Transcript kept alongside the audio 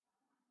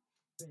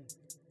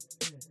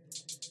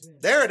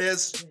There it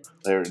is.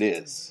 There it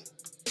is.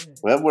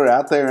 Well, we're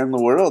out there in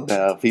the world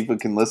now. People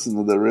can listen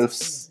to the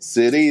Riffs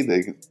City.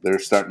 They're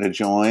starting to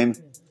join.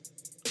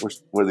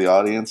 Where the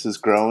audience is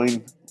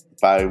growing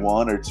by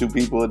 1 or 2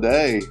 people a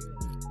day.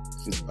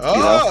 Just,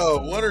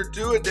 1 or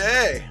 2 a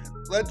day.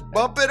 Let's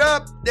bump it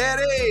up,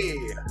 Daddy.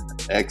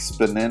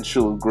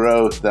 Exponential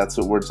growth. That's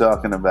what we're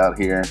talking about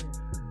here.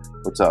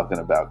 We're talking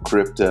about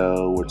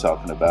crypto. We're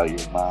talking about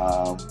your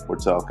mom. We're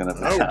talking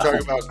about... Oh, we're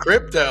talking about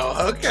crypto.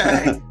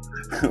 Okay.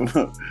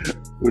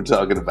 We're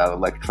talking about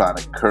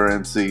electronic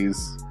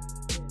currencies.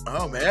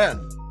 Oh,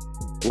 man.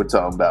 We're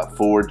talking about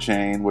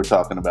 4chain. We're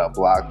talking about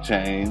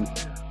blockchain.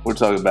 We're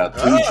talking about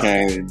 2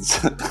 chains.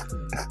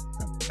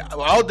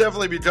 Well, I'll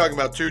definitely be talking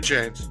about 2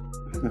 chains.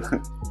 We're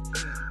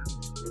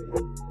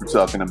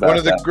talking about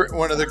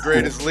one of the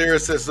greatest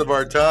lyricists of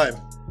our time.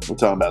 We're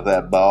talking about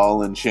that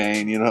ball and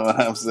chain. You know what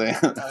I'm saying?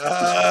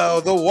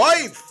 Oh, the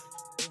wife.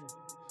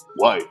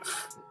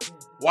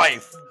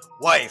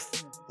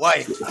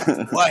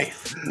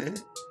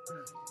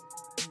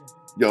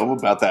 Yo, I'm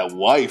about that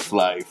wife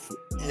life.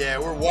 Yeah,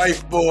 we're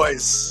wife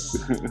boys.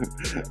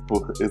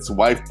 It's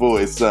wife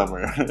boy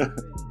summer.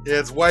 Yeah,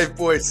 it's wife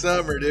boy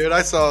summer, dude.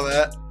 I saw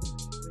that.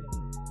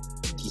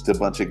 Just a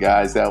bunch of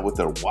guys out with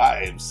their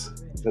wives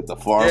at the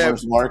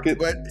farmer's market.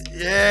 But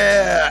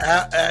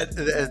yeah,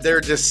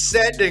 they're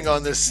descending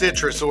on the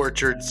citrus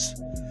orchards.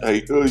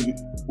 Hey,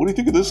 what do you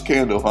think of this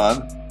candle,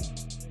 hon?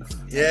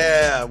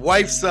 Yeah,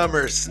 wife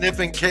summer,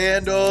 sniffing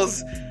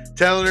candles,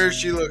 telling her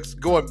she looks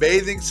going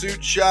bathing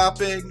suit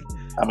shopping.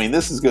 I mean,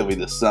 this is going to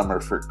be the summer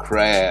for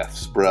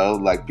crafts, bro.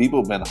 Like,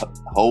 people have been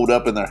holed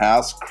up in their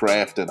house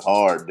crafting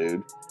hard,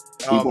 dude.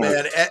 Oh,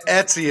 man,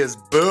 Etsy is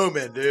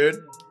booming, dude.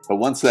 But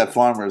once that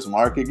farmer's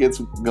market gets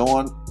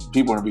going,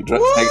 people are going to be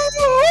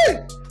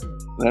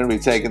they're going to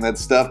be taking that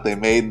stuff they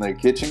made in their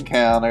kitchen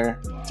counter,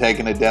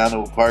 taking it down to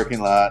a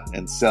parking lot,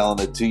 and selling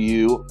it to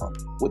you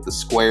with the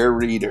Square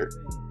Reader.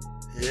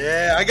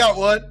 Yeah, I got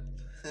one.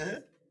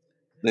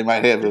 They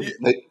might have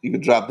you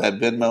can drop that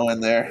Venmo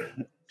in there.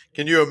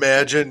 Can you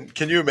imagine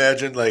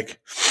like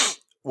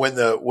when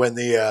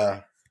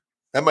the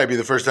that might be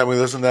the first time we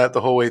listen to that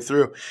the whole way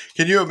through.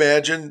 Can you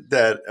imagine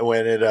that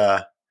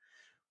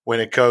when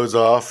it goes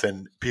off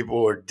and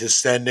people are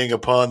descending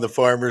upon the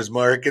farmers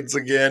markets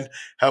again,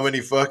 how many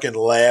fucking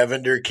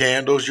lavender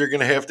candles you're going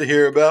to have to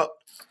hear about?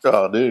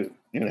 Oh, dude,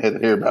 you're going to have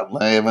to hear about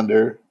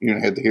lavender. You're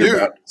going to have to hear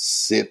about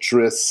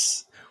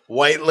citrus.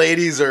 White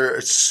ladies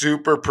are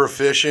super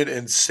proficient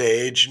in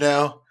sage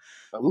now.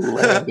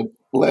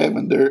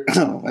 Lavender.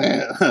 Oh,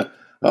 man.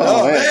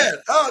 Man.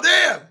 Oh,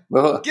 damn.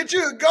 Get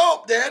you a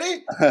gulp,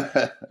 Daddy.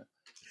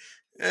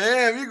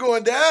 Damn, you're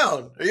going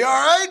down. Are you all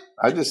right?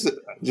 I just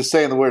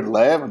saying the word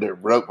lavender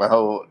broke my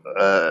whole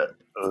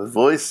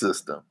voice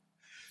system.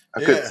 I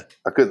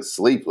couldn't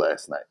sleep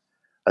last night.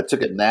 I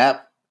took a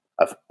nap.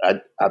 I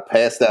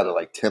passed out at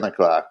like 10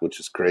 o'clock, which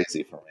is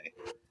crazy for me.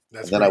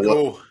 That's pretty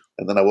cool.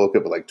 And then I woke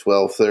up at like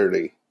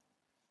 12:30.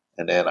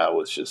 And then I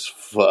was just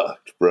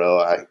fucked, bro.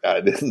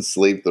 I didn't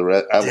sleep the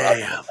rest.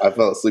 I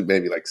fell asleep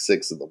maybe like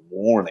 6 in the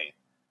morning.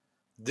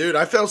 Dude,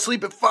 I fell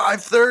asleep at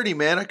 5:30,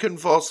 man. I couldn't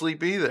fall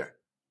asleep either.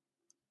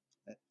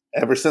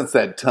 Ever since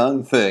that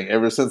tongue thing,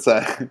 ever since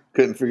I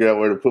couldn't figure out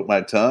where to put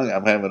my tongue,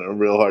 I'm having a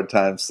real hard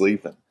time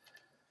sleeping.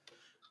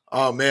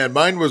 Oh, man.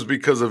 Mine was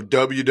because of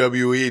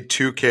WWE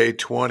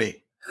 2K20.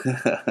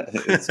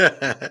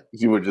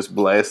 You were just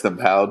blasting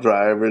pile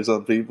drivers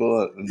on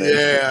people.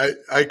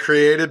 I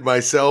created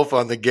myself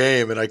on the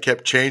game, and I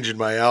kept changing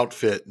my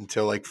outfit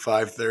until like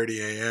 5:30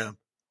 a.m.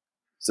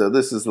 So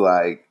this is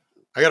like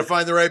I got to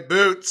find the right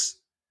boots.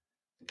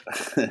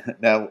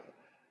 Now,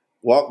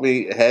 walk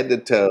me head to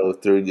toe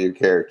through your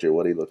character.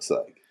 What he looks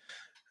like.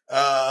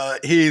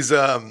 He's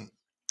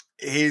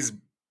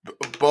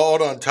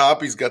bald on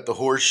top. He's got the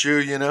horseshoe,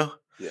 you know.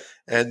 Yeah.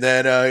 And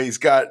then he's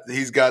got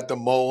the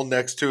mole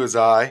next to his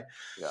eye.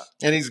 Yeah.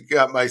 And he's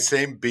got my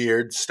same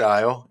beard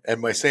style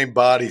and my same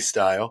body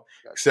style,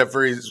 except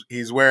for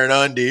he's wearing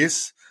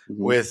undies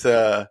with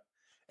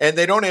and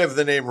they don't have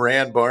the name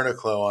Rand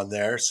Barnacle on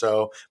there.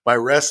 So my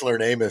wrestler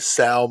name is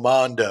Sal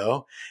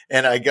Mondo,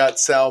 and I got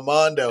Sal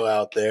Mondo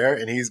out there,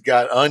 and he's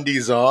got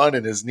undies on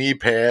and his knee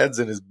pads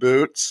and his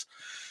boots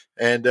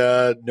and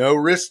no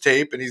wrist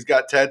tape, and he's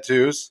got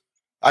tattoos.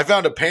 I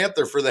found a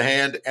panther for the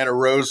hand and a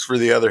rose for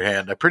the other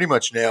hand. I pretty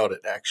much nailed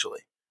it,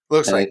 actually.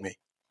 Looks like me.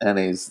 And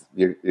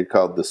you're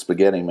called the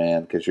Spaghetti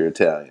Man because you're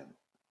Italian.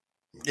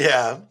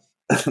 Yeah.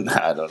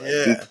 Nah, I don't know.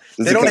 Yeah.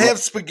 They don't have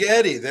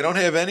spaghetti. They don't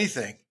have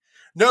anything.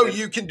 No,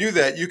 you can do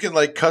that. You can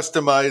like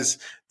customize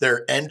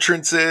their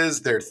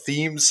entrances, their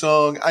theme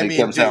song. He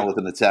comes out with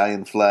an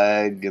Italian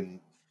flag, and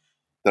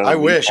I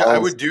wish I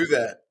would do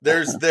that.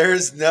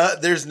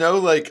 There's no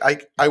like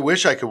I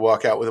wish I could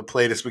walk out with a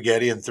plate of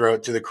spaghetti and throw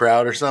it to the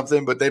crowd or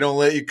something, but they don't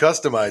let you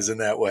customize in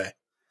that way.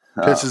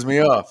 Pisses me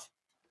off.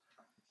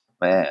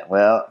 Man,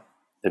 well,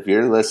 if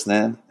you're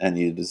listening and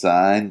you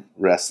design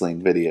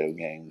wrestling video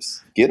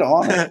games, get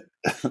on it.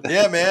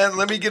 Yeah, man.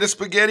 Let me get a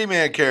Spaghetti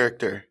Man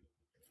character.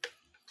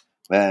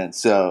 Man,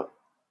 so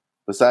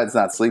besides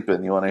not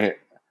sleeping, you want to hear?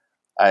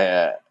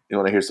 You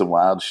want to hear some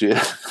wild shit?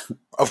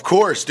 Of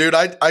course, dude.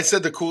 I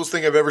said the coolest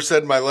thing I've ever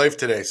said in my life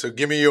today. So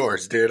give me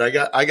yours, dude. I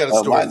got a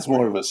story. Mine's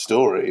more of a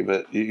story,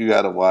 but you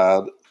got a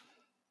wild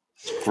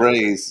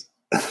phrase.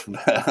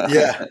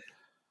 Yeah.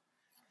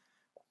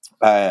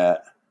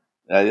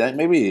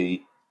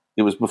 Maybe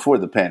it was before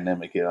the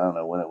pandemic. I don't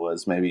know when it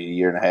was. Maybe a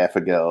year and a half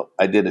ago.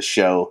 I did a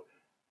show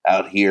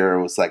out here.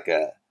 It was like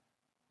a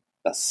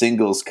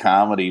singles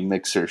comedy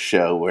mixer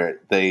show where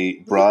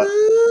they brought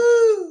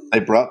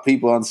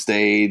people on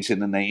stage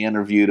and then they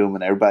interviewed them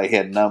and everybody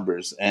had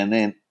numbers. And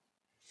then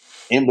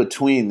in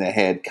between they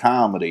had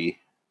comedy.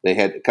 They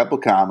had a couple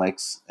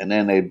comics and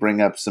then they'd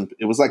bring up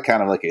it was like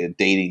kind of like a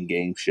dating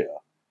game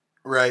show.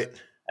 Right.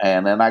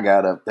 And then I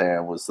got up there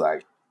and was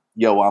like,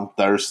 yo, I'm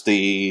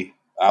thirsty.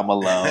 I'm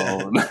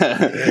alone.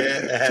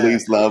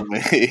 Please love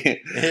me.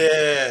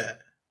 Yeah.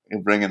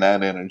 And bringing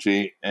that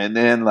energy. And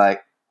then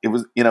like, it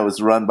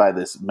was run by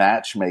this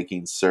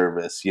matchmaking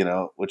service,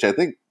 which I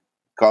think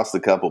cost a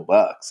couple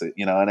bucks. It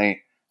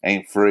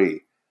ain't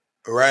free.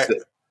 Right.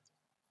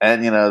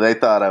 And, they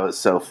thought I was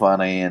so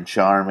funny and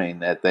charming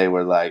that they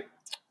were like,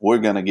 we're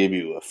going to give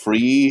you a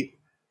free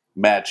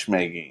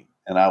matchmaking.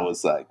 And I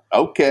was like,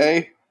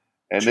 okay.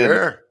 And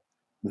sure.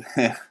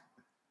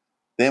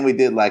 Then we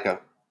did like a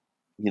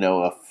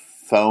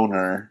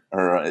phoner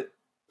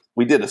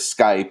we did a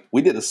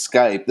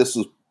Skype. This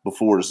was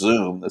before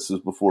Zoom. This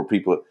was before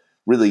people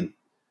really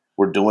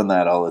were doing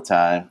that all the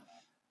time.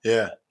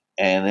 Yeah.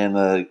 And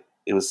then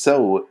it was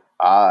so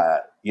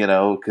odd,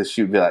 because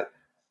she'd be like,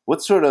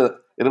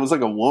 and it was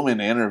like a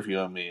woman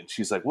interviewing me and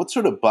she's like, what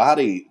sort of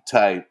body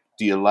type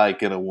do you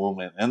like in a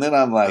woman? And then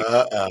I'm like,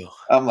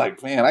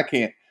 man, I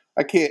can't,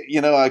 I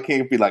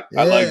can't be like,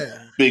 I like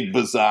big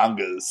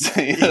bazongas.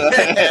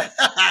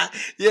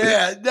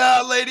 Yeah.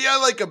 No, lady, I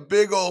like a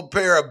big old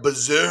pair of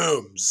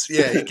bazooms.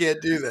 Yeah, you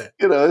can't do that.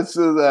 It's just,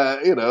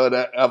 and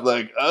I'm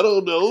like, I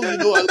don't know. I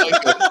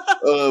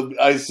like,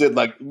 I said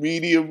like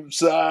medium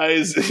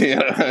size.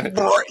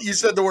 You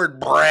said the word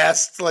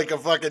breast like a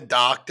fucking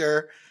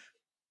doctor.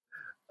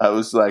 I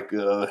was like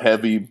a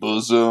heavy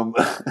bosom.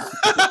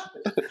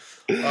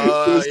 It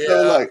was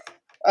so like,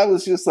 I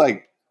was just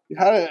like,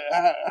 how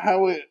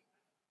it.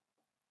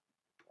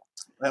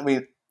 I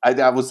mean,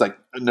 I was like,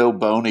 no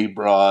bony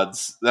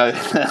broads. Yeah,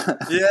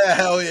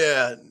 hell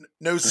yeah.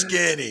 No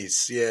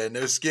skinnies. Yeah,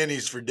 no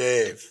skinnies for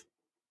Dave.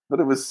 But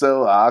it was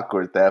so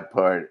awkward, that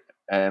part.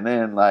 And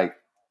then, like,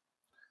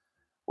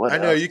 what I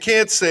know, you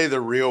can't say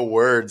the real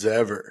words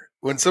ever.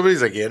 When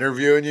somebody's, like,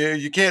 interviewing you,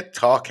 you can't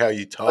talk how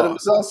you talk. But it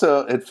was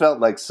also, it felt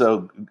like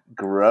so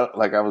gross.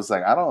 Like, I was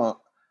like,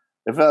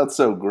 it felt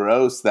so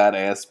gross, that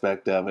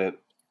aspect of it.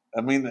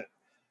 I mean,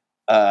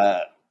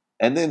 and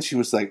then she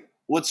was like,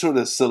 what sort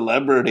of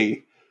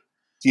celebrity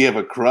do you have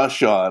a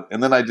crush on?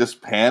 And then I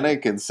just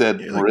panicked and said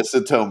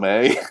Marissa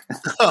Tomei.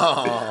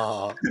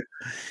 Oh,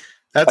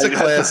 that's a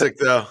classic,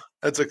 though.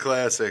 That's a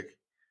classic.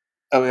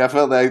 I mean, I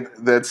felt like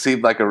that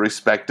seemed like a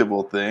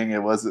respectable thing.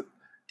 It wasn't.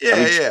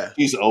 Yeah.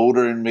 She's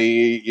older than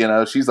me.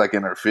 She's like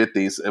in her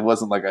 50s. It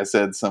wasn't like I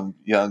said some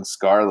young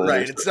Scarlett.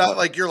 Right. It's not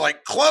like you're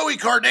like Khloe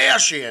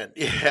Kardashian.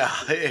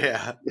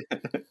 Yeah.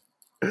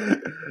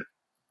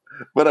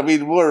 But I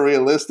mean, more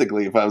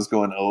realistically, if I was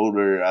going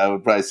older, I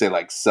would probably say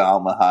like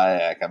Salma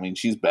Hayek. I mean,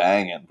 she's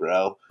banging,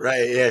 bro.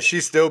 Right? Yeah,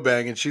 she's still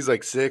banging. She's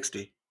like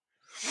 60.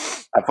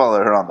 I follow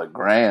her on the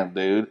gram,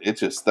 dude.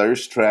 It's just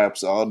thirst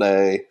traps all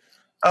day.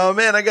 Oh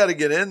man, I got to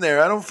get in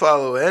there. I don't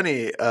follow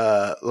any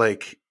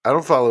like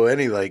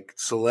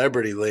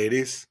celebrity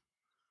ladies.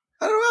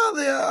 I don't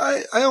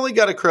know. I only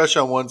got a crush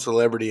on one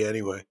celebrity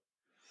anyway.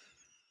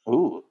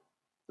 Ooh,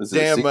 is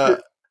it a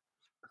secret?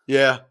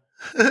 Yeah.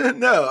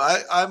 No,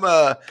 I'm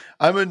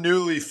a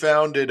newly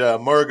founded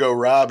Margot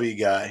Robbie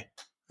guy.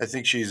 I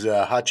think she's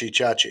Hachi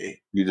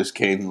Chachi. You just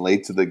came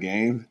late to the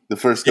game. The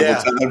first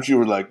couple times you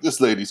were like, "This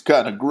lady's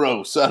kind of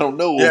gross. I don't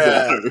know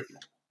about her."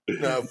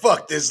 No,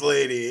 fuck this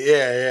lady.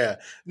 Yeah.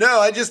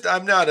 No,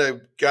 I'm not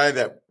a guy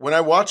that when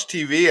I watch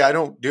TV, I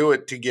don't do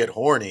it to get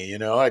horny.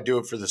 I do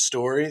it for the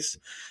stories.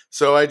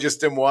 So I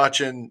just am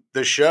watching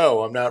the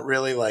show. I'm not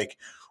really like,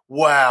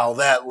 wow,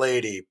 that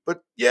lady.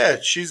 But yeah,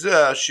 she'd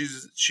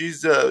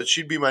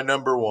be my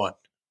number one.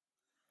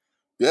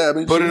 Yeah, I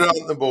mean, put it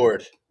on the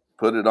board.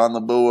 Put it on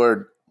the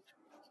board.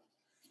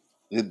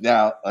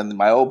 Now, on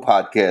my old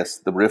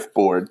podcast, the Riff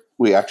Board,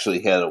 we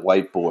actually had a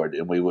whiteboard,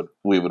 and we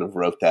would have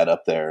wrote that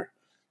up there.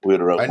 We would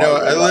have wrote. I know.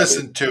 I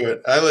listened to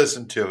it.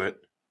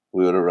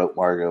 We would have wrote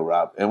Margot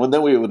Robbie, and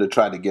then we would have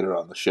tried to get her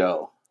on the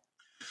show.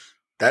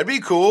 That'd be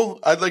cool.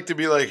 I'd like to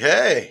be like,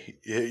 hey,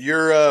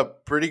 you're a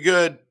pretty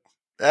good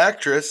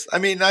actress. I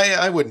mean,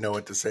 I wouldn't know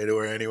what to say to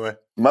her anyway.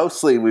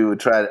 Mostly,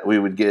 we'd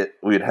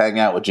hang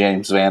out with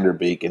James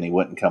Vanderbeek, and he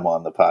wouldn't come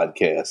on the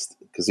podcast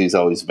because he's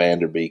always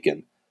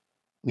Vanderbeeking.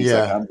 He's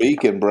like, I'm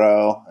Beacon,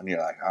 bro, and you're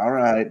like, all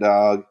right,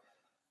 dog,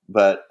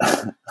 but.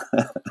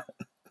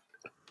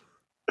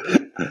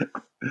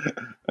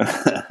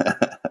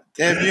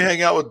 Damn, you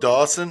hang out with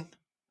Dawson?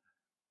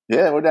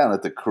 Yeah, we're down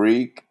at the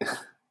creek.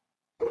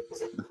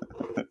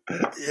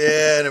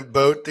 Yeah, in a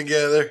boat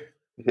together.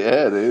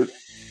 Yeah, dude.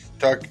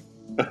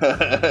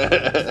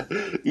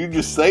 You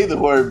just say the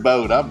word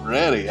boat. I'm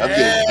ready. I'm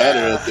getting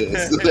better at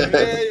this.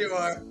 Yeah, you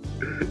are.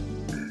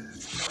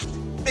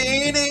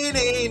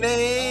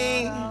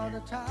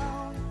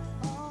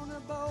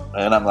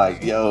 And I'm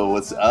like, yo,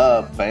 what's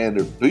up,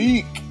 Vander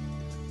Beek?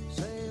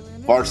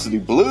 Varsity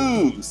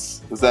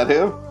Blues. Was that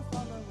him?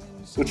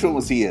 Which one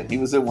was he in? He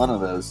was in one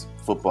of those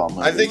football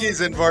movies. I think he's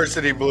in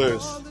Varsity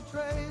Blues.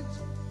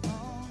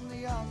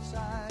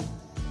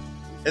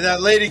 And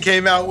that lady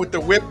came out with the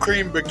whipped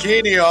cream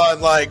bikini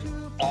on, like,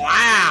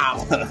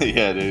 wow.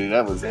 Yeah, dude,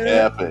 that was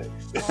epic.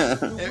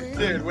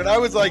 Dude, when I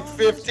was like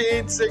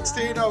 15,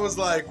 16, I was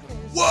like,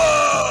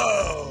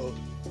 whoa.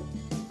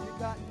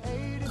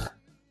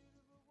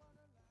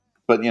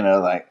 But, you know,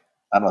 like,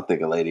 I don't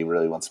think a lady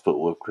really wants to put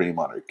whipped cream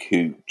on her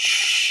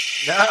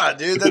cooch. Nah,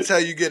 dude, that's how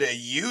you get a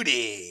UD.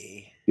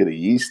 Get a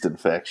yeast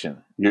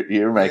infection.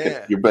 You're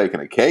baking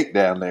a cake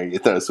down there. You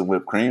throw some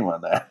whipped cream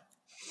on that.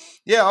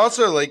 Yeah,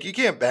 also, like, you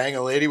can't bang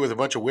a lady with a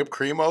bunch of whipped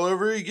cream all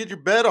over. You get your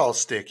bed all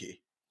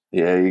sticky.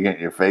 Yeah, you get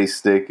your face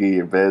sticky,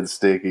 your bed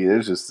sticky.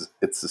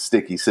 It's a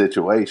sticky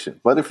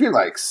situation. But if you're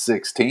like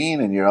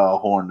 16 and you're all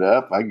horned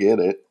up, I get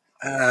it.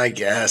 I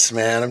guess,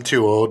 man. I'm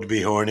too old to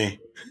be horny.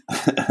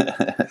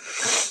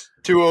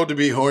 Too old to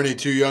be horny,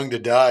 too young to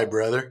die,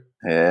 brother.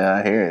 Yeah,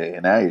 I hear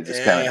you. Now you're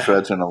just kind of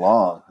trudging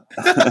along.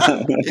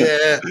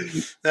 Yeah.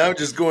 Now I'm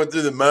just going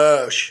through the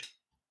mush.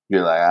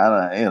 You're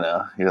like,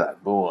 you're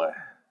like, boy, it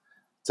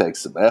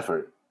takes some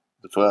effort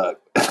to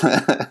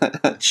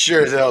fuck.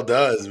 Sure as hell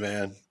does,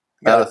 man.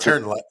 Gotta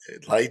turn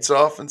lights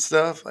off and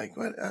stuff. Like,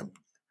 what? I'm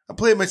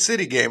playing my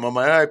city game on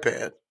my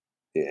iPad.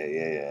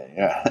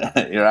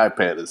 Yeah. Your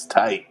iPad is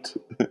tight.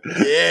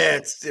 Yeah,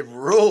 it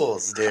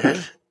rules,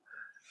 dude.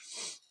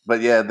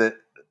 But yeah,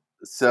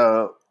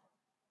 so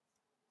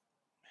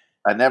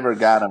I never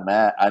got a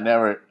match.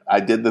 I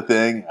did the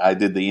thing. I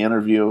did the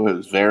interview. It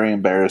was very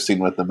embarrassing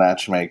with the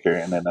matchmaker,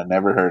 and then I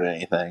never heard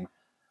anything.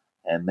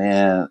 And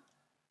then,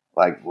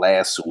 like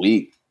last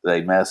week,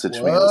 they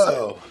messaged me.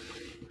 Like,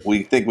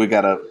 we think we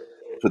got a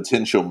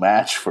potential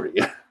match for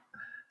you.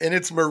 And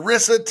it's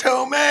Marissa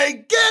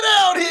Tomei. Get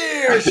out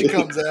here! She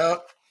comes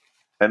out.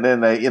 And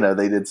then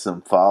they did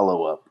some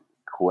follow-up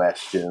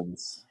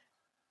questions.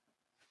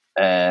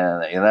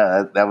 And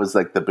that was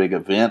like the big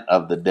event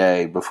of the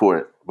day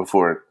before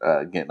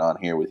getting on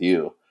here with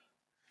you.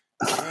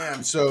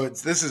 Damn, so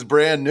this is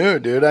brand new,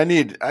 dude. I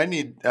need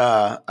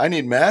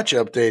match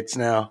updates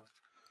now.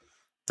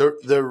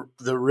 The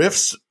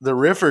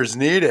riffers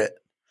need it.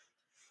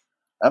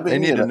 I mean, they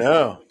need to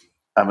know.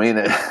 I mean,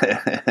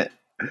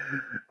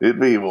 it'd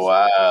be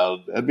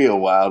wild. That'd be a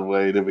wild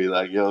way to be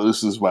like, yo,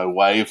 this is my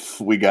wife.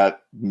 We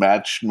got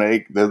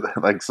matchmake,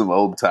 like some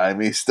old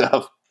timey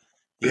stuff.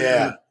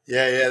 Yeah.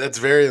 That's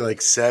very like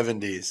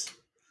 70s.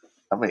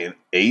 I mean,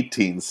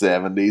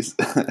 1870s.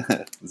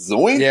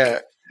 Zoink. Yeah.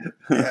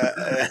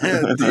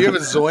 Do you have a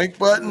Zoink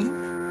button?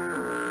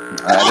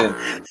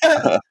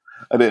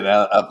 I didn't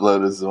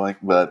upload a Zoink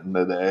button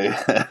today.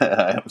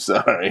 I'm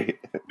sorry.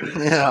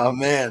 Oh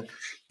man,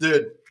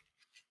 dude.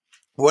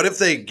 What if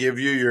they give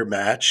you your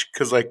match?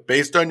 Because like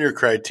based on your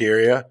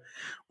criteria,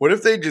 what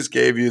if they just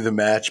gave you the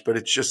match, but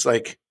it's just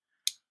like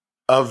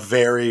a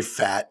very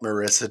fat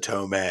Marissa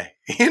Tomei?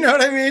 You know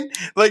what I mean?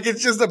 Like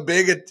it's just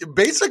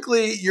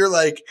basically you're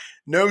like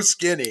no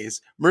skinnies.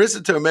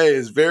 Marissa Tomei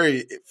is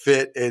very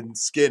fit and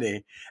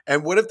skinny.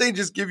 And what if they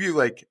just give you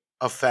like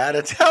a fat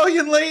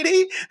Italian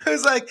lady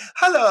who's like,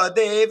 "Hello,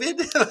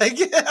 David." Like,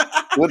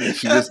 wouldn't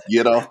she just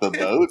get off the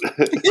boat?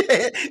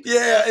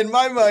 Yeah. In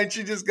my mind,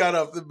 she just got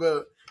off the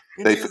boat.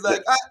 They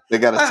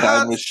got a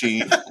time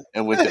machine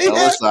and went to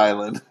Ellis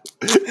Island.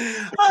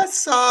 I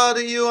saw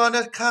you on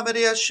a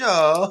comedy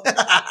show.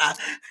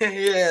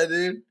 Yeah,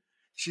 dude.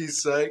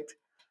 She's psyched.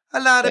 A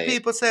lot of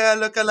people say I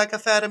look like a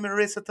fat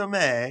Marissa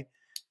Tomei.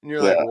 And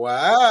you're like,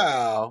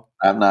 wow.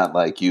 I'm not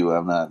like you.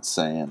 I'm not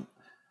saying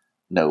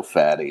no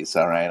fatties.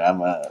 All right.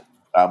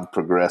 I'm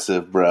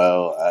progressive,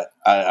 bro.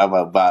 I'm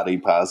a body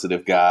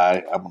positive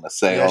guy. I'm gonna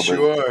say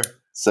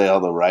all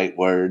the right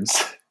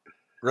words.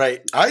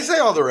 Right. I say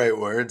all the right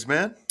words,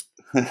 man.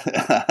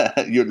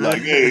 You're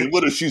like, hey,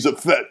 what if she's a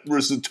fat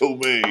Marissa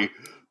Tomei?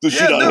 Does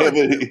she not have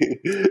any?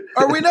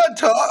 Are we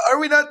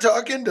not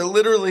talking to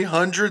literally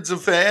hundreds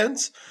of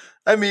fans?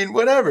 I mean,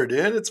 whatever,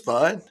 dude. It's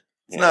fine.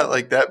 It's not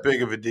like that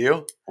big of a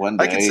deal. One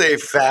day, I can say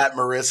fat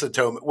Marissa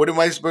Tomei. What am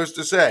I supposed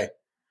to say?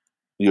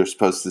 You're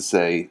supposed to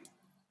say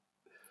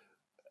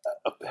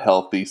a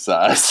healthy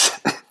size.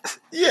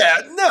 Yeah,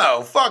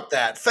 no, fuck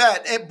that.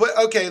 Fat. But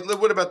okay,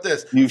 what about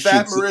this?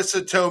 Fat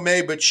Marissa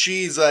Tomei, but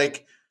she's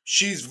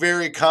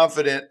very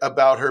confident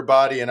about her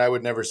body, and I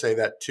would never say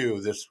that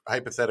to this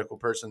hypothetical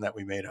person that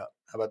we made up.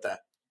 How about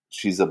that?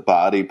 She's a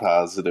body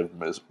positive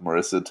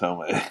Marissa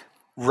Tomei.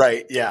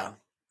 Right, yeah.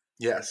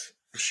 Yes.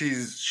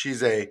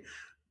 She's a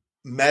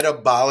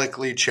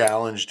metabolically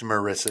challenged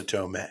Marissa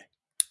Tomei.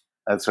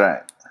 That's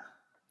right.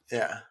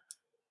 Yeah.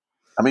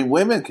 I mean,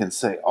 women can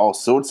say all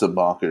sorts of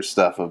bonkers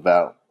stuff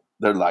about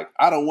they're like,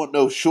 I don't want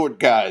no short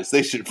guys.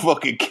 They should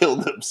fucking kill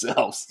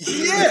themselves.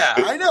 Yeah,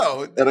 I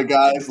know. And a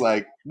guy's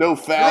like, no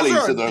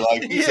fatties. And they're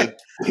like,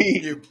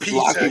 you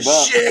piece of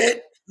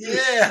shit.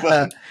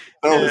 Yeah.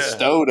 Throw a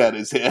stone at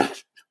his head.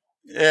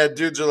 Yeah,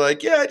 dudes are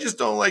like, I just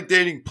don't like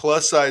dating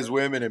plus size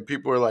women. And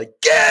people are like,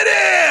 get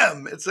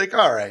him. It's like,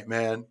 all right,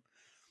 man.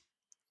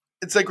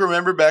 It's like,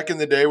 remember back in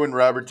the day when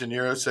Robert De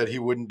Niro said he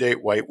wouldn't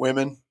date white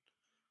women?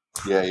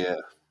 Yeah.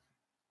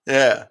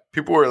 Yeah.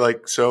 People were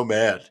like so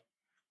mad.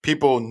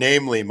 People,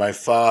 namely my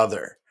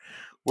father,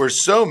 were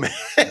so mad.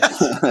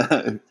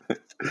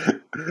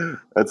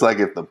 That's like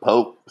if the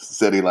Pope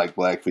said he liked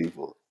black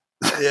people.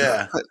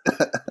 Yeah.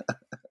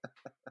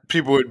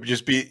 People would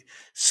just be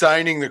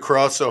signing the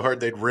cross so hard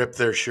they'd rip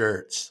their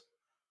shirts.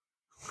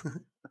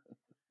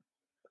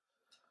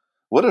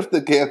 What if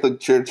the Catholic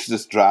Church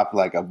just dropped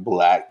like a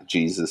black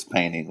Jesus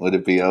painting? Would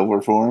it be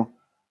over for them?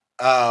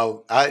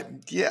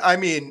 I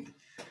mean,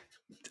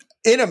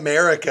 in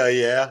America,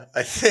 yeah,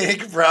 I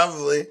think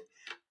probably.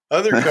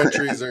 Other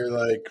countries are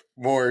like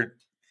more.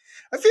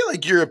 I feel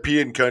like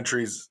European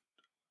countries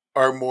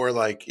are more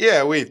like,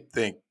 we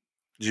think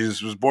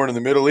Jesus was born in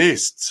the Middle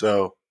East.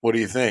 So what do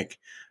you think?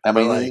 I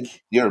mean,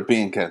 like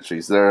European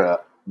countries, they're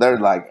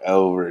like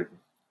over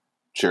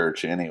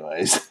church,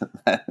 anyways.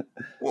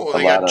 Well,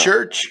 they got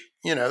church.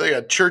 They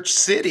got church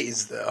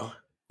cities, though.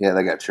 Yeah,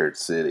 they got church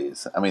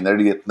cities. I mean, they're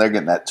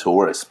getting that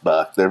tourist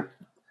buck.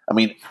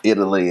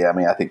 Italy. I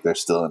mean, I think they're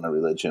still in a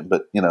religion,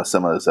 but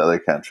some of those other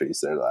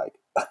countries, they're like,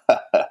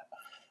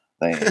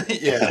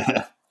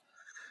 yeah.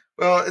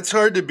 Well, it's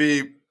hard to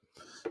be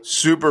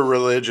super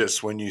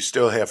religious when you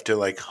still have to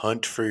like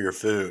hunt for your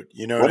food.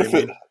 You know what I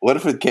mean? What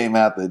if it came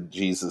out that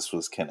Jesus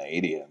was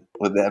Canadian?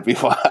 Would that be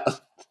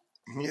wild?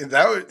 Yeah,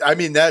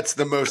 that's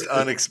the most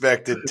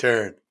unexpected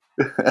turn.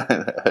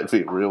 That'd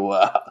be real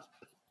wild.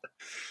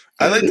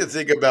 I like to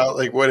think about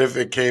like, what if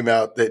it came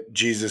out that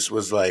Jesus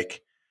was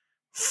like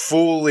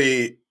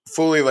fully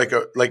like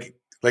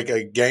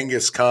a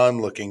Genghis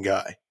Khan looking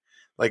guy,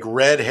 like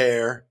red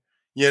hair,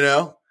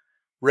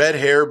 red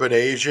hair but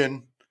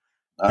Asian.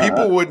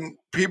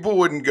 People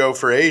wouldn't go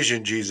for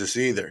Asian Jesus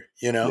either,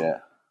 Yeah.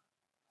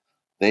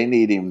 They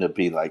need him to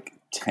be like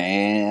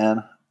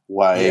tan,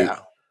 white. Yeah.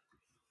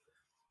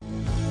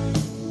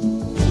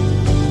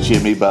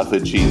 Jimmy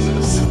Buffett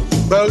Jesus.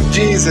 Boat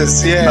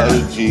Jesus, yeah.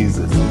 Boat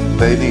Jesus.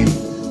 They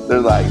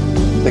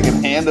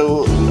can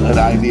handle an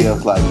idea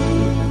of like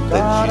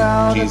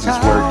that Jesus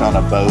worked on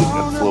a boat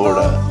in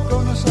Florida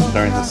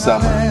during the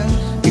summer.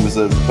 He was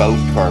a boat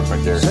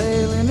carpenter.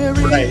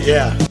 Right,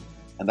 yeah.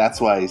 And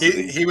that's why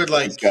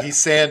he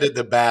sanded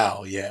the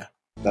bow, yeah.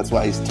 That's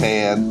why he's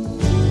tan.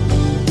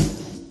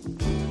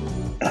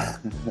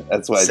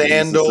 That's why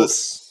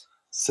sandals.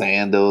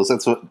 Sandals.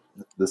 That's what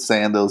the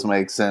sandals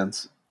make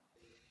sense.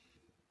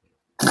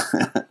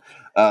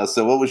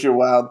 So what was your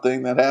wild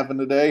thing that happened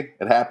today?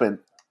 It happened.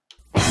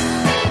 I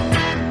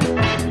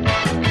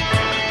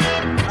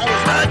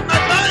was riding my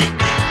bike.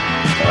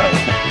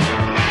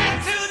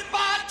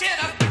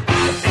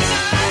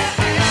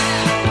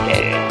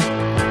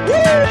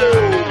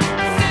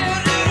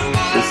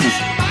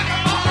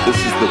 This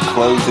is the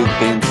closing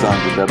theme song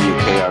to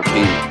WKRP.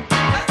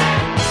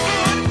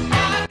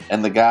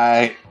 And the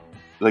guy,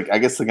 I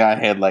guess the guy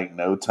had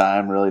no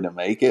time really to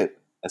make it.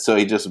 And so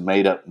he just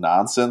made up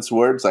nonsense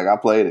words. I'll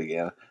play it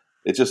again.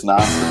 It's just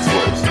nonsense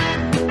words.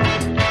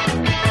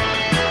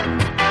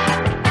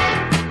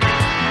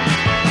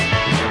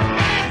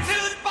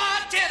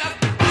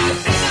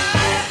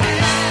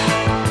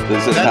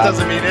 That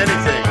doesn't mean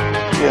anything.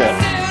 Yeah.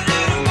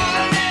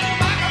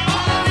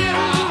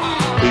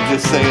 He's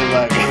just saying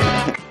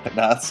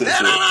nonsense.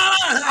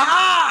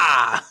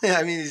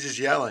 He's just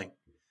yelling.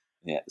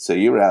 Yeah, so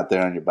you were out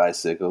there on your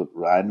bicycle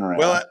riding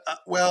around.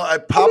 Well, I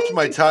popped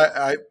my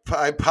tire.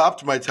 I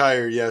popped my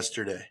tire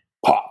yesterday.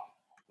 Pop.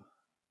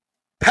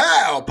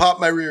 Pow!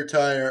 Popped my rear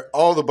tire.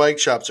 All the bike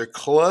shops are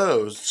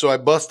closed, so I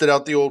busted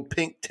out the old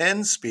pink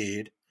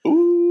 10-speed.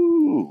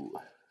 Ooh.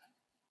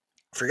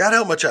 Forgot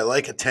how much I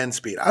like a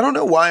 10-speed. I don't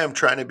know why I'm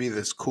trying to be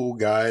this cool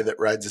guy that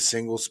rides a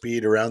single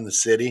speed around the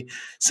city.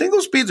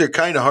 Single speeds are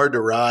kind of hard to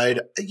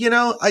ride.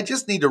 I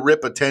just need to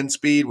rip a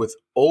 10-speed with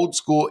old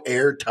school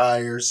air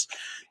tires.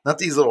 Not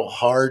these little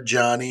hard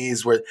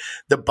Johnnies where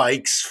the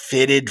bike's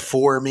fitted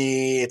for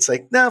me. It's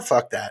like, no,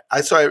 fuck that.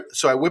 So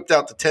I whipped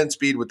out the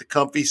 10-speed with the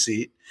comfy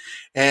seat,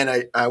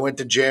 and I went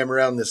to jam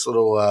around this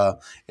little,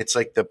 it's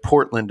like the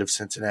Portland of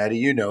Cincinnati.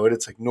 You know it.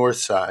 It's like north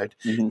side.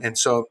 Mm-hmm. And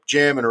so I'm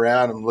jamming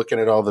around. I'm looking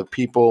at all the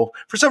people.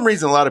 For some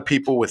reason, a lot of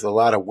people with a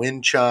lot of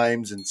wind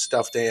chimes and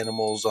stuffed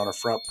animals on a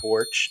front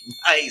porch.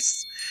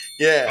 Nice.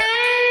 Yeah.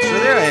 So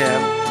there I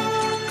am.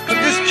 I'm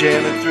just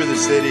jamming through the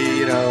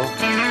city,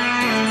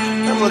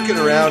 I'm looking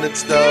around at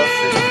stuff,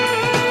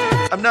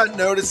 and I'm not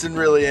noticing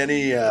really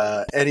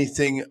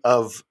anything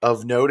of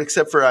note,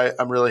 except for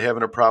I'm really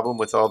having a problem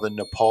with all the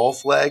Nepal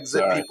flags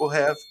that people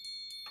have.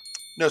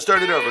 No,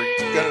 start it over.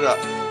 Gun it up.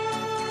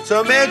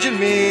 So imagine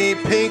me,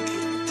 pink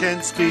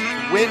 10-speed,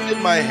 wind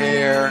in my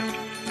hair,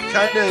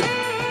 kind of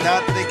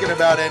not thinking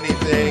about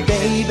anything.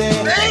 Baby,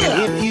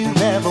 if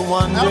you've ever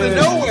wondered, out of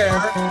nowhere,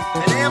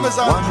 an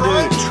Amazon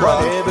Prime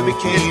truck is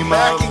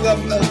backing up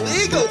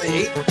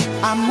illegally.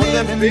 I'm one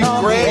of them big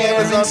gray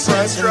Amazon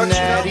Prime trucks, you know?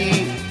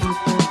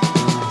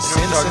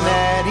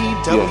 Cincinnati,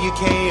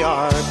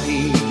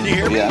 WKRP. Can you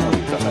hear me? Yeah.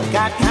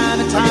 Got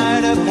kind of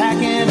tired of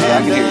packing and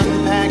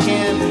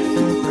unpacking.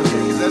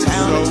 That's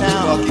Town so to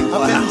town, fucking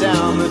up and loud.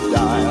 down the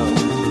dial.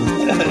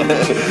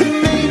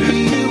 Maybe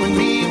you and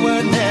me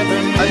were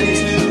never meant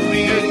to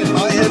be. In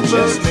my headphones,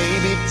 Just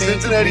maybe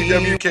think Cincinnati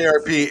of me.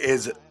 WKRP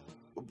is,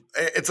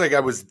 it's like I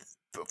was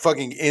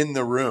fucking in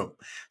the room.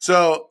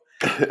 So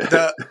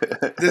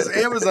this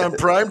Amazon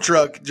Prime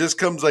truck just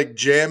comes like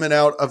jamming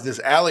out of this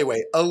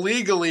alleyway,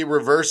 illegally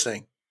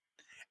reversing.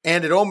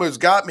 And it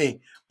almost got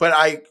me, but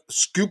I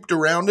scooped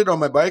around it on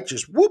my bike,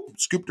 just whoop,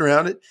 scooped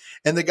around it.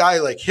 And the guy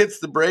like hits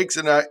the brakes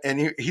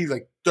and he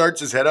like darts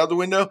his head out the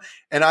window.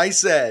 And I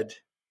said,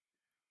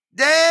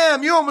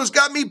 "Damn, you almost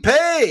got me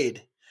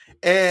paid."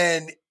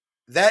 And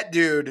that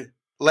dude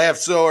laughed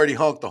so hard he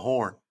honked the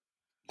horn.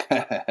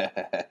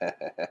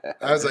 I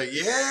was like,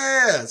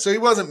 yeah. So he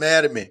wasn't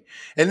mad at me.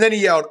 And then he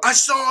yelled, "I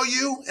saw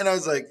you." And I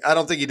was like, I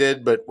don't think he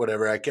did, but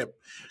whatever. I kept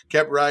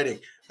riding.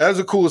 That was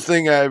the coolest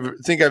thing I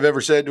think I've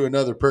ever said to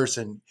another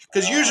person.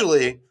 Because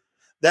usually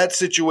that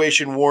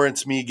situation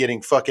warrants me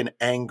getting fucking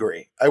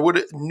angry. I would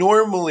have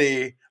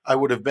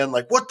been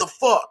like, "What the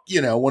fuck?"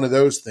 You know, one of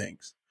those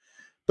things.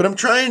 But I'm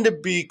trying to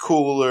be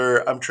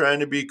cooler. I'm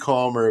trying to be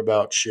calmer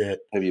about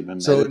shit. Have you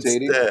been So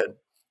meditating? instead,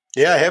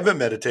 yeah, I have been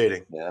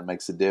meditating. Yeah, that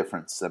makes a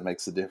difference.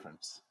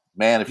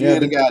 Man, if you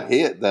had got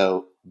hit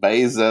though,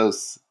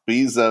 Bezos,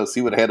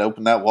 he would have had to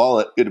open that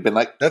wallet. It would have been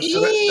like, That's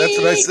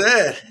what I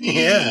said.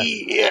 Yeah.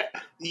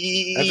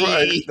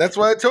 That's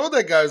why I told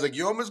that guy, I was like,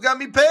 "You almost got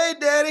me paid,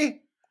 Daddy."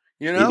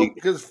 You know,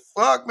 because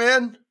fuck,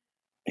 man.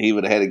 He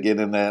would have had to get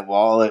in that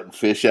wallet and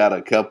fish out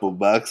a couple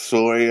bucks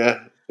for you.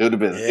 It would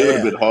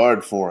have been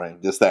hard for him.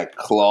 Just that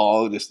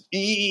claw, just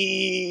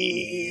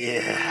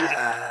yeah.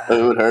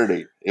 It would hurt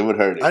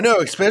him. I know,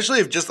 especially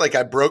if just like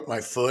I broke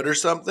my foot or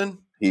something.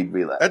 He'd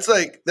be like, That's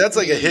like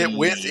a hit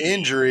with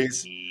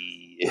injuries.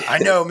 I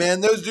know,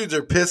 man. Those dudes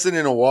are pissing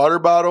in a water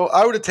bottle.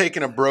 I would have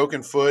taken a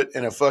broken foot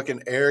and a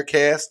fucking air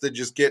cast to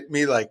just get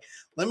me like,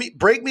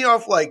 break me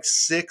off like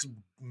 $6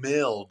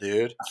 million,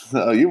 dude.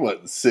 No, you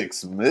wasn't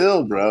 $6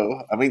 million,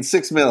 bro. I mean,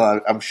 $6 million.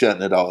 I'm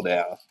shutting it all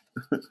down.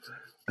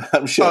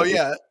 I'm shutting.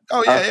 Yeah.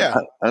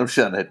 I'm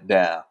shutting it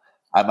down.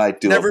 I might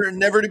do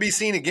never to be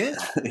seen again.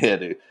 Yeah,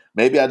 dude.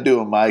 Maybe I'd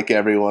do a mic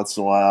every once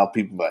in a while.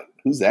 People be like,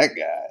 "Who's that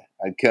guy?"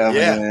 I'd come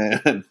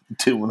in and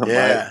do the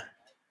mic.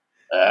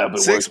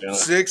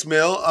 $6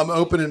 million. I'm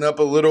opening up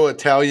a little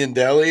Italian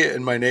deli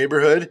in my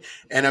neighborhood,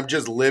 and I'm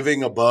just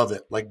living above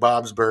it, like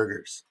Bob's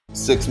Burgers.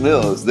 $6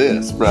 million is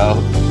this, bro.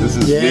 This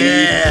is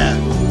me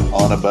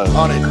on a boat,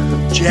 on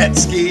a jet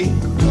ski,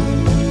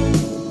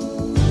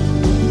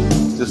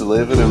 just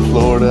living in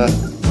Florida.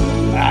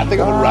 I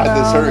think I'm gonna ride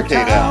this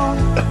hurricane out.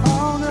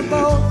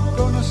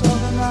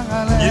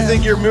 You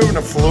think you're moving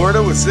to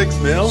Florida with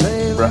 $6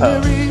 million,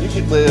 bro? You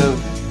could live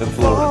in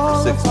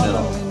Florida for $6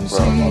 million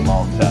for a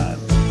long time.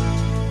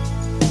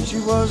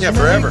 Yeah,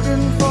 forever.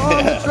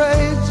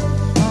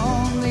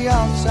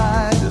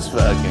 Just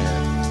fucking.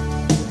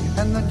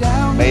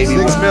 Maybe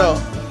 $6 million.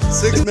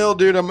 $6 million,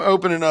 dude. I'm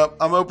opening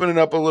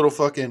up a little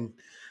fucking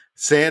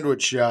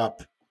sandwich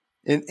shop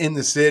in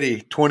the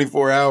city,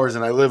 24 hours,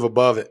 and I live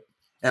above it.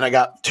 And I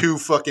got 2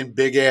 fucking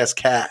big ass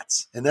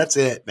cats, and that's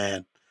it,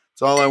 man.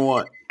 That's all I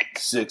want.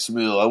 $6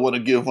 million. I want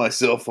to give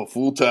myself a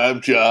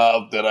full-time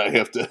job that I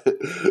have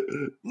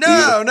to.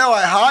 No,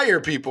 I hire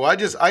people. I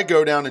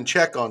go down and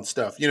check on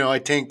stuff. You know, I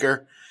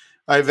tinker.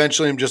 I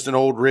eventually am just an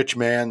old rich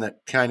man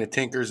that kind of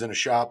tinkers in a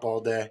shop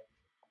all day.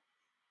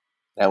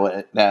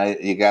 Now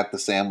you got the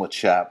sandwich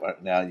shop.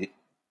 Now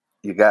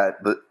you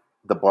got the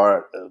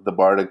bar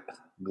to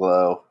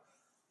glow.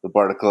 You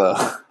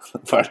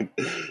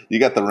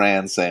got the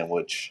Rand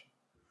sandwich.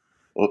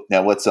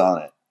 Now what's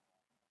on it?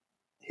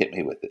 Hit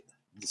me with it.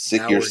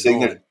 Your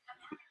signature.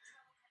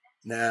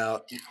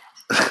 Now,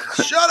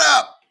 shut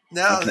up.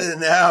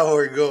 Now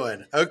we're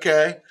going.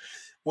 Okay.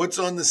 What's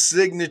on the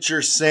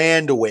signature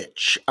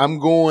sandwich? I'm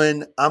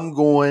going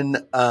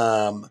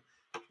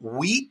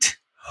wheat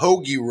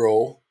hoagie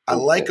roll. I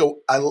like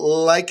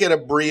it a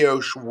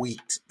brioche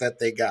wheat that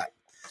they got.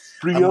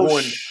 Brioche. I'm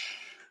going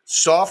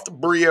soft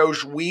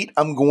brioche wheat.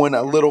 I'm going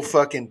a little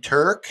fucking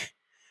Turk.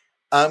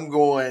 I'm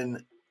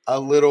going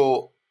a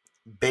little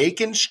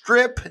bacon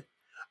strip.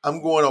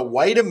 I'm going a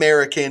white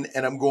American,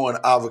 and I'm going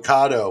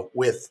avocado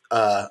with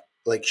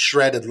like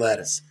shredded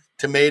lettuce,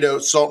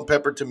 tomatoes, salt and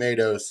pepper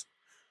tomatoes,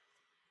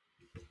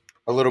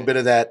 a little bit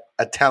of that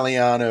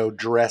Italiano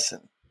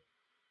dressing,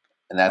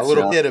 and that's a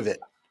little bit of it,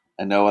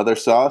 and no other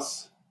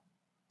sauce.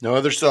 No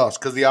other sauce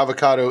because the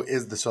avocado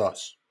is the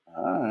sauce.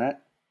 All right,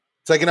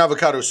 it's like an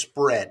avocado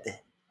spread.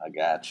 I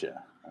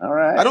gotcha. All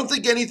right. I don't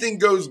think anything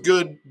goes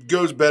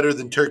better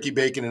than turkey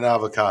bacon and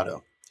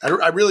avocado.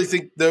 I really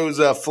think those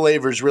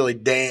flavors really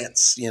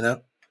dance, you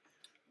know?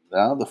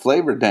 No, the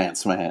flavor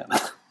dance, man.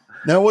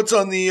 Now, what's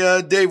on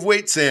the Dave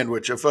Waite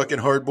sandwich? A fucking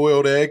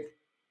hard-boiled egg?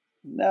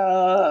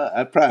 No,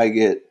 I'd probably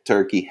get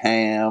turkey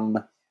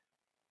ham,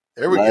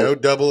 There we go.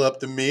 Double up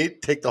the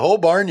meat. Take the whole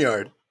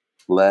barnyard.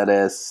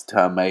 lettuce,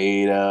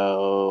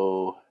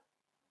 tomato,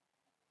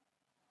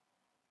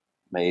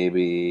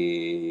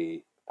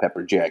 maybe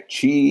pepper jack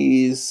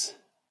cheese.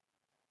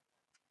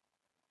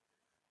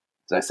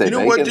 Did I say You know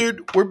bacon? what,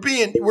 dude? We're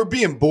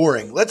being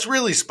boring. Let's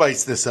really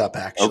spice this up,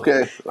 actually.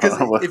 Okay. Because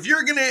if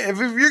you're gonna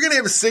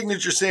have a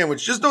signature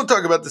sandwich, just don't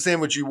talk about the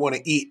sandwich you want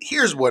to eat.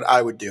 Here's what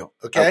I would do.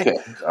 Okay. Okay.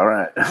 All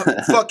right.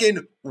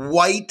 Fucking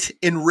white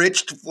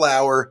enriched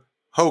flour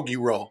hoagie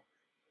roll,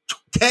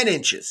 10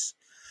 inches.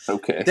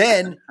 Okay.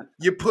 Then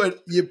you put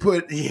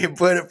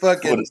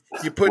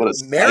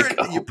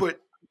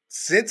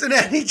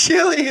Cincinnati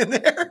chili in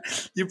there.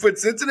 You put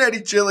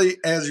Cincinnati chili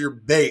as your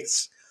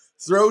base.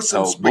 Throw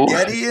some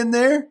spaghetti in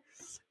there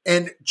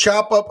and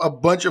chop up a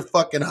bunch of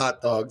fucking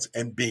hot dogs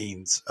and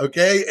beans,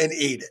 okay? And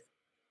eat it.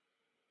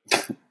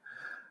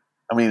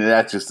 I mean,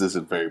 that just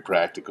isn't very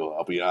practical,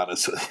 I'll be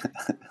honest with you.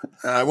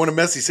 I want a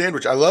messy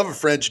sandwich. I love a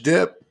French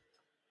dip.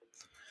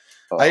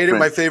 I ate at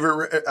my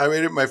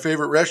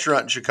favorite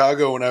restaurant in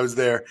Chicago when I was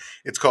there.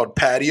 It's called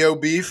Patio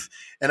Beef,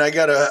 and I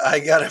got a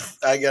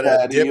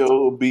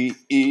Patio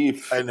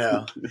beef. I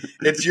know.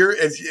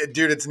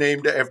 Dude, it's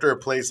named after a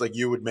place like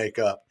you would make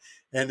up.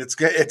 And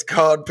it's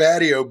called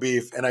Patio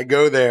Beef, and I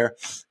go there,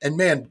 and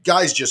man,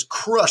 guys just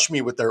crush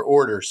me with their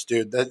orders,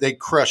 dude. They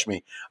crush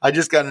me. I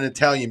just got an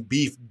Italian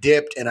beef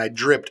dipped, and I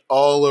dripped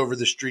all over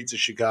the streets of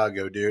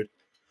Chicago, dude.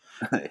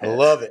 I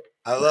love it.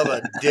 I love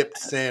a dipped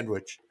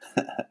sandwich.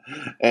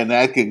 And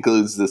that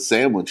concludes the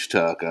sandwich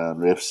talk on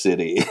Riff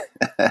City.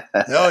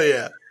 Hell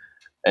yeah.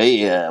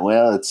 Hey,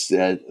 well, it's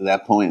at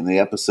that point in the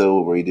episode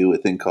where we do a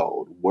thing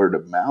called word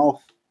of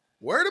mouth.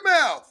 Word of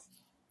mouth.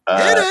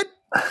 Hit it.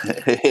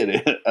 Hit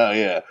it. Oh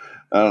yeah.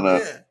 I don't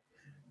know.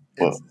 Yeah.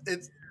 It's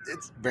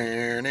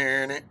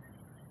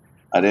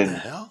I didn't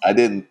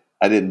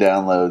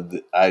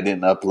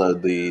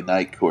upload the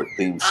Night Court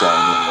theme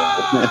song.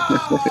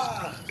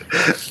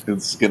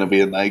 It's gonna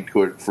be a Night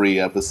Court free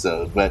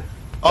episode, but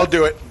I'll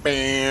do it.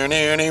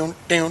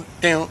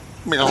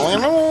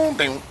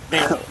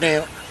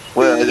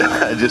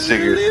 well, I just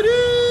figured,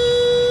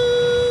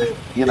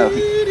 you know,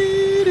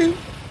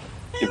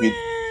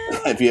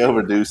 if you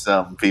overdo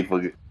something,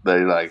 people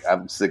they're like,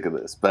 I'm sick of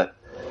this. But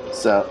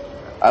so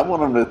I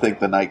want them to think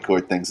the Night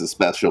Court thing's a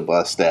special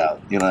bust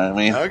out. You know what I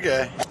mean?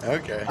 Okay.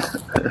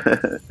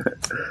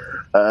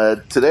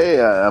 Today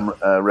I'm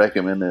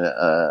recommending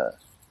a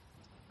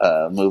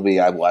movie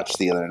I watched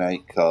the other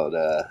night called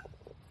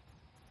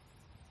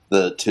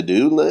The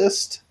To-Do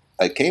List.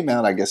 It came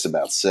out, I guess,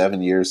 about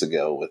 7 years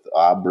ago with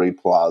Aubrey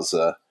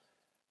Plaza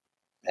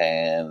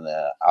and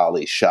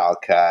Ali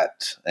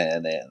Shawkat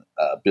and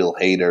Bill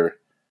Hader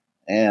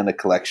and a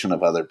collection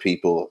of other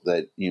people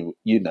that you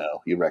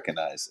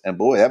recognize. And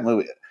boy, that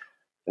movie,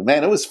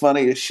 man, it was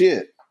funny as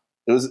shit.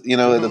 It was,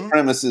 the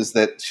premise is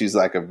that she's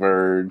like a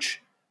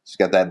verge. She's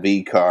got that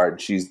V card.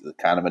 She's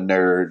kind of a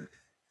nerd.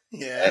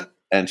 Yeah.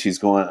 And she's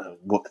going,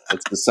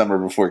 it's the summer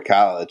before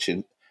college,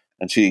 and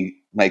she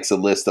makes a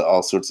list of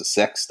all sorts of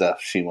sex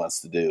stuff she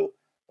wants to do.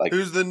 Like,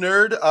 who's the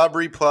nerd,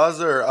 Aubrey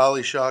Plaza or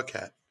Ali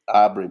Shawkat?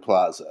 Aubrey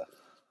Plaza.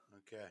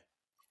 Okay.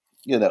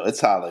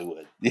 It's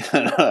Hollywood. You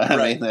know what I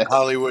mean?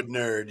 Hollywood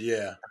nerd,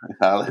 yeah.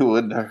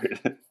 Hollywood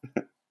nerd.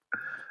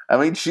 I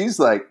mean, she's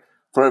like,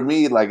 for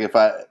me, like if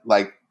I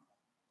like,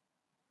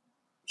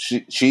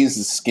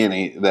 she's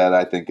skinny that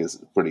I think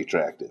is pretty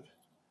attractive.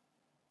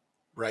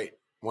 Right,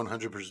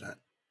 100%.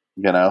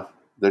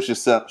 There's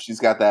just something. She's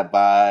got that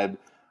vibe.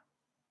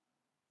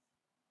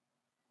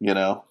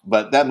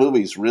 But that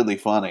movie's really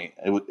funny.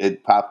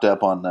 It popped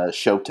up on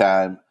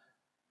Showtime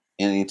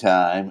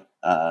anytime.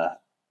 My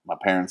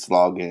parents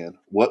log in.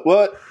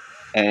 What?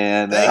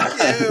 And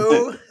thank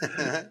you.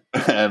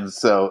 And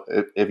so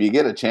if you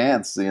get a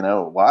chance,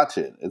 watch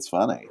it. It's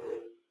funny.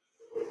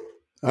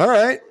 All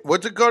right.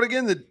 What's it called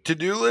again? The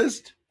To-Do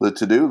List? The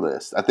To-Do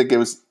List. I think it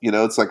was,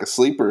 it's like a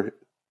sleeper.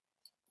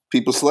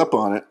 People slept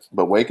on it,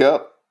 but wake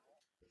up.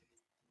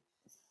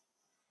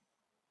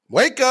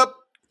 Wake up.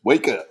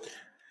 Wake up.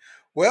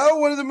 Well,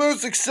 one of the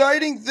most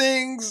exciting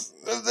things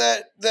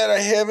that I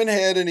haven't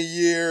had in a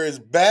year is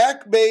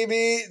back,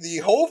 baby. The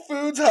Whole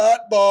Foods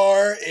Hot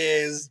Bar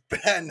is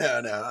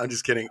no, I'm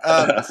just kidding.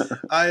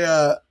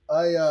 I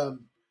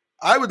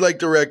would like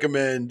to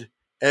recommend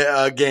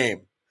a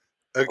game.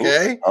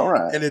 Okay, all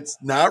right, and it's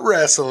not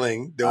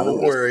wrestling.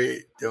 Don't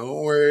worry,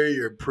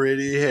 your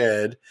pretty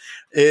head.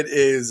 It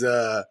is.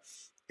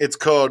 It's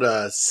called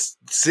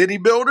City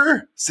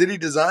Builder, City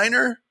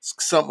Designer,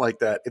 something like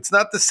that. It's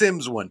not the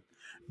Sims one.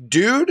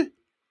 Dude,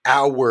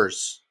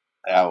 hours.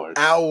 And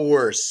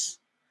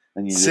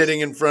sitting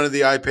in front of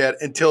the iPad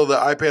until the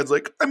iPad's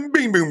like, boom,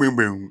 boom, boom,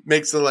 boom.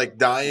 Makes it like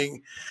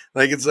dying.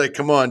 Like, it's like,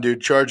 come on,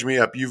 dude, charge me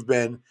up. You've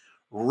been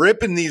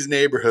ripping these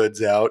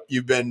neighborhoods out.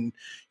 You've been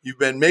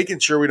making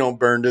sure we don't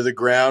burn to the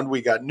ground.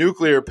 We got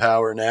nuclear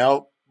power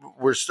now.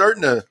 We're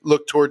starting to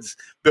look towards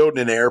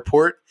building an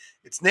airport.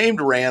 It's named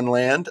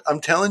Ranland.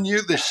 I'm telling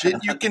you, the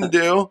shit you can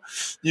do,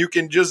 you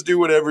can just do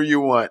whatever you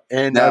want.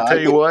 And Now, I'll tell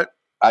you what.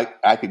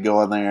 I could go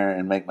on there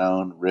and make my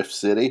own Riff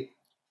City.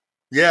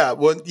 Yeah,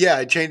 well, yeah,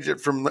 I changed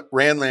it from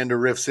Ranland to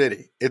Riff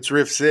City. It's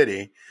Riff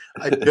City.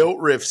 I built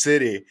Riff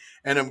City,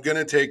 and I'm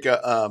gonna take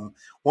a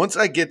once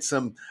I get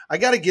some. I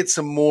got to get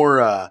some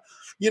more. I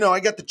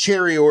got the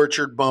cherry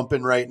orchard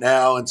bumping right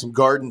now, and some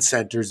garden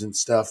centers and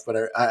stuff. But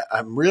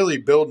I'm really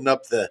building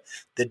up the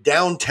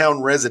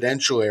downtown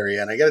residential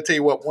area, and I got to tell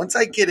you what. Once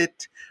I get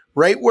it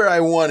right where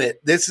I want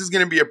it, this is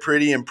going to be a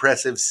pretty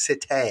impressive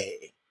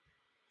city.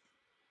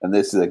 And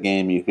this is a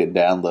game you could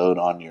download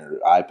on your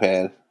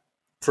iPad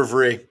for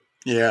free.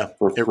 Yeah,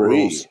 for it free.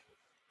 rules.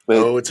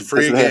 But it's a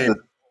free game.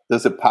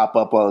 Does it pop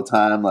up all the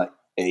time? Like,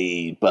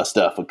 hey, bust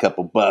off a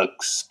couple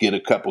bucks, get a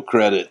couple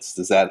credits.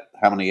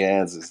 How many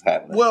ads is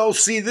happening? Well,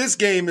 see, this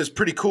game is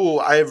pretty cool.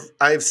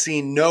 I've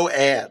seen no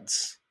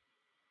ads.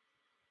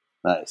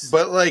 Nice.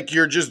 But like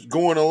you're just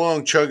going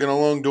along, chugging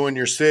along, doing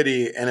your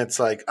city, and it's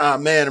like,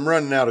 man, I'm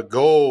running out of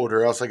gold,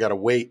 or else I got to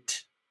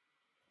wait.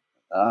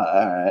 All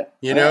right.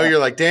 You're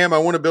like, damn, I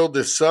want to build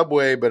this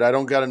subway, but I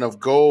don't got enough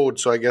gold,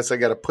 so I guess I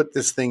got to put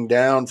this thing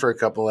down for a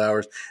couple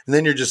hours. And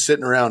then you're just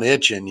sitting around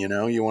itching, you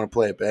want to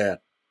play it bad.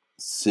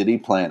 City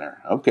Planner.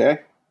 Okay.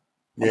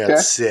 Yeah,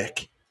 it's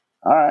sick.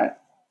 All right.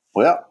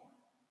 Well,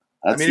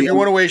 if you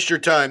want to waste your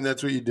time,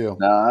 that's what you do.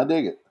 No, I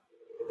dig it.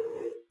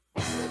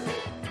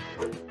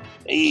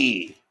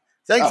 Hey.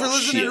 Thanks for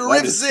listening to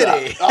Riff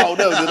City. Oh,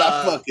 no, did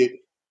I fuck it?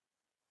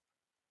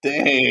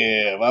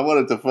 Damn, I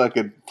wanted to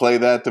fucking play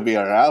that to be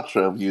our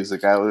outro music.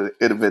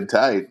 It'd have been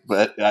tight,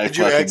 but I Did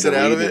you exit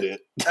out of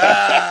it?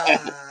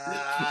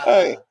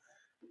 Hey.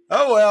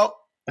 Oh, well.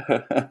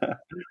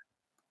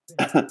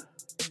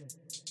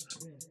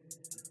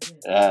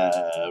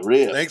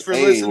 Riff. Thanks for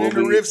listening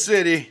to Riff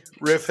City,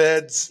 Riff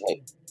Heads.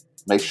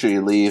 Make sure you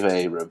leave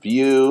a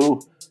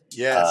review.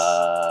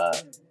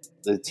 Yes.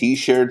 The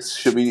t-shirts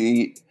should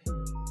be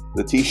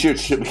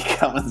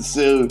coming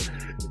soon.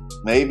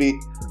 Maybe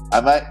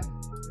I might.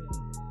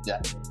 Yeah,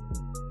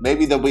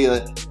 maybe there'll be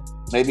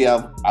maybe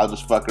I'll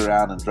just fuck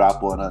around and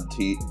drop one on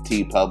T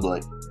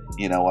Public,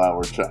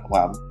 while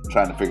I'm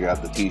trying to figure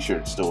out the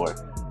t-shirt store,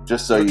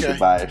 just so you can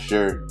buy a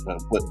shirt.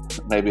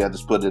 Maybe I'll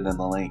just put it in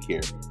the link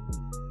here.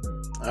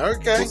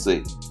 Okay,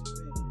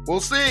 we'll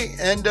see,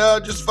 and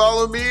just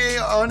follow me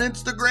on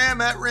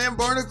Instagram at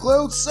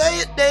RamBarnaClothes. Say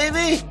it,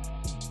 Davey.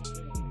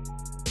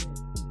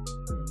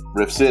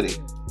 Riff City.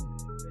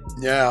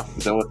 Yeah.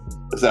 Is that what?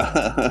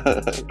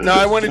 No,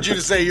 I wanted you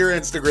to say your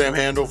Instagram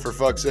handle for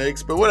fuck's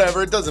sakes, but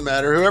whatever, it doesn't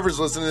matter. Whoever's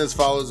listening to this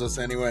follows us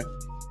anyway.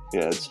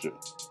 Yeah, it's true.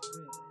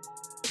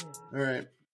 All right.